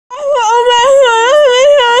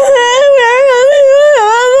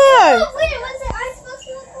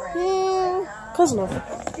close enough.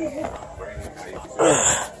 Okay.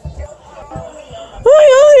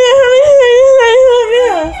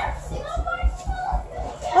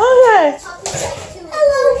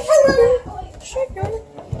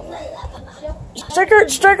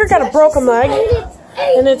 Striker got a broken leg,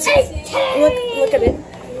 and it's look at it.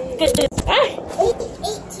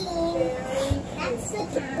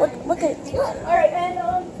 Look at it.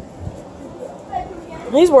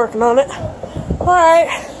 He's working on it. All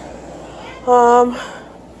right. So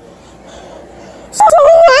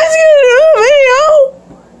what's gonna do a video?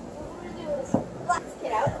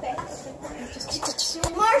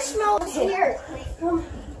 Marshmallows here.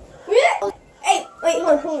 Hey, wait,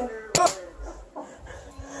 hold on.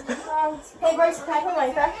 Hey, Bryce, can I put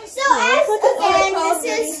Minecraft? So, again, this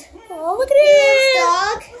is... Oh, look at it!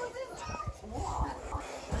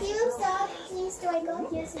 Caleb's dog. Please, do I go?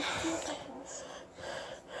 Yes,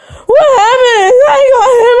 What happened? I got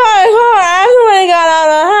hit by a car after when he got out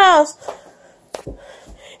of the house.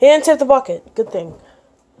 He didn't tip the bucket. Good thing.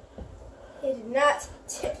 He did not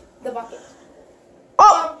tip the bucket.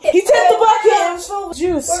 Oh, he tipped the bucket. It was full of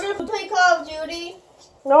juice. We're going to play Call of Duty.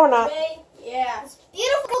 No, we're not. Yeah. It's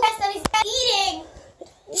beautiful cast that he's eating.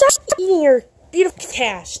 Just eating your beautiful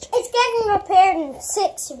cast. It's getting repaired in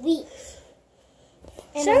 6 weeks.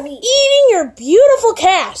 Stop eating your beautiful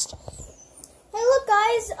cast. Hey, look,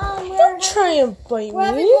 guys. Don't try and bite we're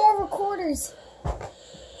having me. more recorders.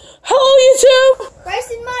 Hello, YouTube.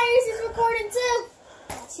 Bryson Myers is recording too.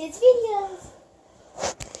 Watch his videos.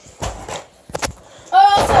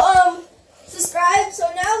 Oh, so subscribe. So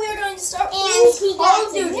now we are going to start with Call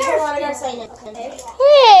of Duty. Hey,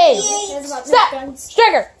 stop,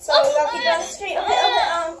 Striker. So we gotta keep down the street.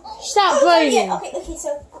 Okay. Stop biting. Yeah. Okay.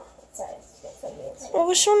 So sorry. It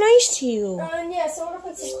was so nice to you. Yeah. So we're gonna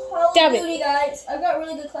play some Call of Duty, guys. I've got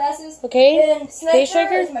really good classes. Okay. And Sniper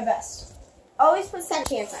Striker is my best. Always put second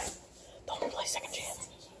chance on. Don't play second chance.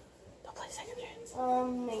 Don't play second chance. I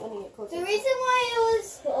need to get closer. The reason why it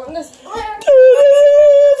was the reason why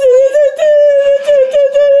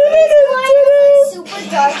it was super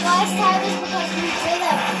dark last time is because we did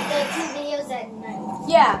the 2 videos at night.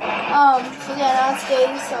 Yeah. So yeah, now it's day.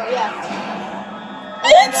 So yeah.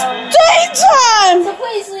 It's daytime. So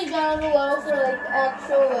please leave down below for like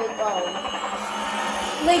actual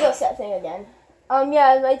Lego set thing again.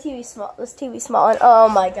 Yeah, my TV's small. This TV's small, and oh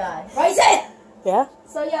my god. Bryson! Yeah?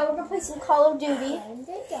 So yeah, we're gonna play some Call of Duty.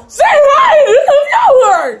 Say hi to the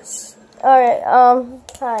viewers! Alright,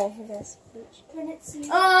 hi, I guess.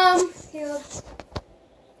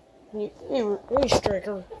 Hey,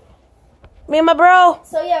 Striker. Me and my bro.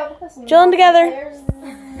 So yeah, we're gonna play some chilling together.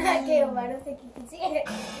 Caleb, I don't think you can see it.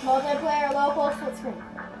 Multiplayer, local, split screen.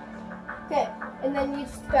 Okay, and then you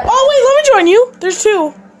just gotta... Oh, wait, let me join you. There's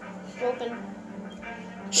 2. Open.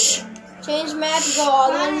 Shh. Change map, go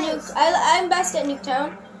all in Nuke. I'm best at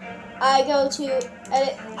Nuketown. I go to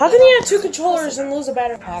edit. How can you have 2 controllers and lose a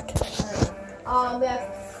battery pack? Yeah.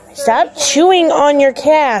 Stop chewing on your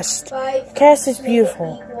cast. Cast is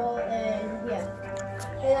beautiful. And,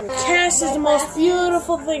 yeah. Cast is the most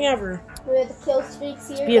beautiful thing ever. We have the kill streaks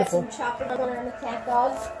here. It's beautiful. Got some chopper gunner and attack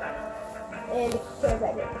dogs. And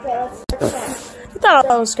okay, let's start. I thought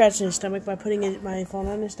I was scratching his stomach by putting my phone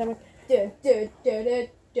on his stomach. Nuketown!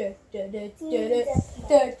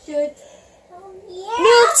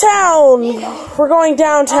 We're going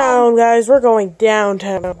downtown, guys. We're going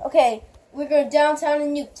downtown. Okay, we're going downtown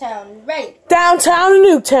in Nuketown. Ready? Downtown in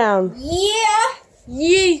Nuketown. Yeah.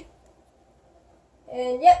 Yee.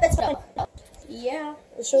 And yep, that's fine. Yeah.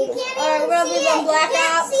 Alright, we're gonna be on Black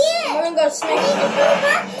Ops. We're gonna go snipe.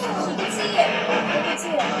 You can see it. You can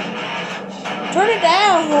see it. Turn it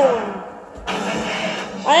down.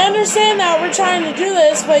 I understand that we're trying to do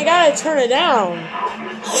this, but you gotta turn it down.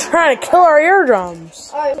 It's trying to kill our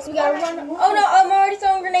eardrums. Alright, so we gotta run. Oh no, I'm already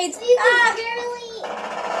throwing grenades. Ah!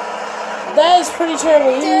 That is pretty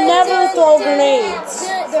terrible. You never throw grenades.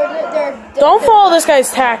 Don't follow this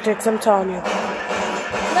guy's tactics, I'm telling you.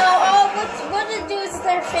 No, what it do is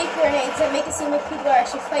they're fake grenades that make it seem like people are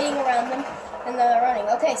actually fighting around them and they're running.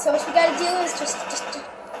 Okay, so what we gotta do is just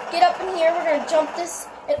get up in here. We're gonna jump this.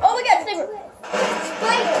 And oh my god, Sniper!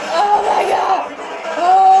 Spider! Oh my god!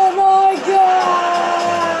 Oh my god!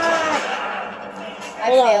 I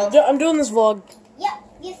failed. I'm doing this vlog. Yep,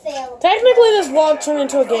 you failed. Technically, this vlog turned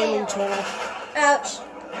into a gaming channel. Ouch.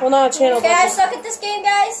 Well, not a channel, Okay, but I suck at this game,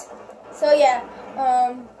 guys. So yeah,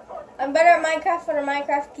 I'm better at Minecraft, but our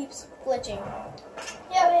Minecraft keeps glitching.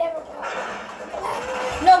 Yeah, we have a...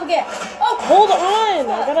 No, again. Oh! Hold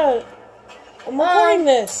on! I'm recording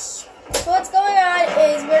this. So what's going on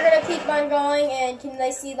is we're gonna keep on going, and can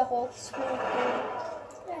they see the whole screen?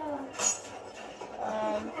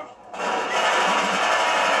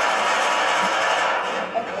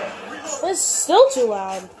 It's still too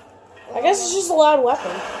loud. I guess it's just a loud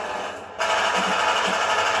weapon.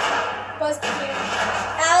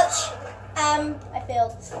 Ouch. I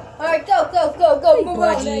failed. Alright, go. Move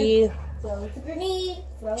on. Buddy. Throw the grenade.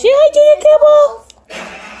 Say hi to your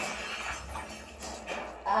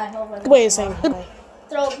Kibble. Wait a second.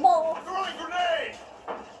 Throw the ball.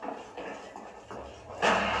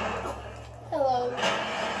 Hello.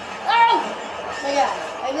 Oh! My god.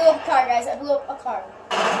 I blew up a car, guys. I blew up a car.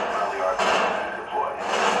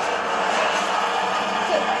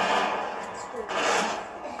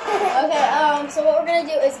 Okay, so what we're gonna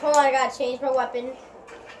do is, hold on, I gotta change my weapon.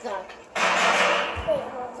 Done. Wait,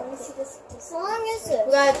 hold on, let me see this. How long is this?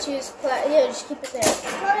 We gotta choose, yeah, just keep it there. That's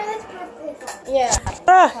perfectly fine.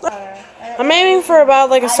 Yeah. I'm aiming for about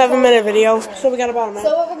like a 7-minute video, so we got about a minute.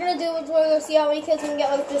 So what we're gonna do is we're gonna see how many kills we can get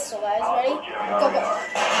with a pistol, guys. Ready? Go.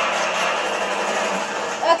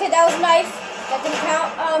 Okay, that was a knife. That didn't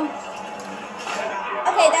count.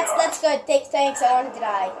 Okay, that's good. Thanks. I wanted to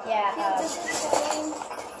die. Yeah.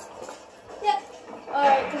 Yep.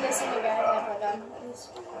 Alright, can I see you guys? Yeah, we're done.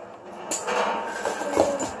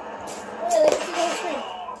 Okay, let's see the screen.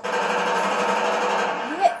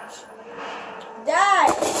 Die!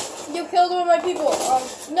 You killed one of my people.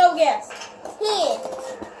 No gas. Yeah.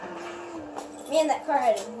 Man, that car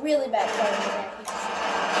had a really bad car.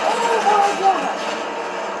 Oh my god.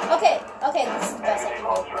 Okay, this is the best I can do.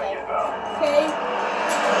 Okay.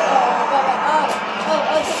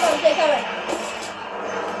 They're coming.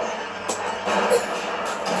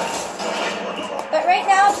 But right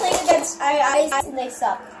now I'm playing against AIs and they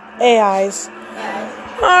suck. AIs.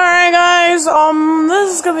 Alright guys, this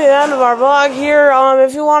is gonna be the end of our vlog here.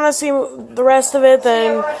 If you wanna see the rest of it,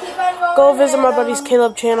 then go visit my buddy's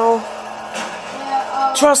Caleb channel.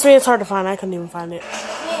 Trust me, it's hard to find. I couldn't even find it.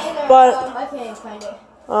 But I can't even find it.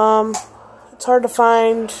 it's hard to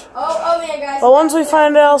find. Oh man, guys. But once we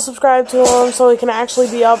find it, I'll subscribe to him so he can actually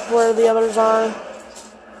be up where the others are.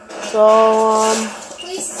 So,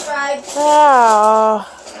 please subscribe. Yeah.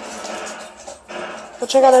 Go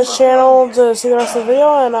check out his channel to see the rest of the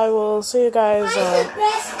video, and I will see you guys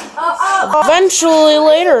eventually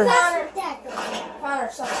later. Connor,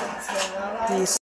 Peace.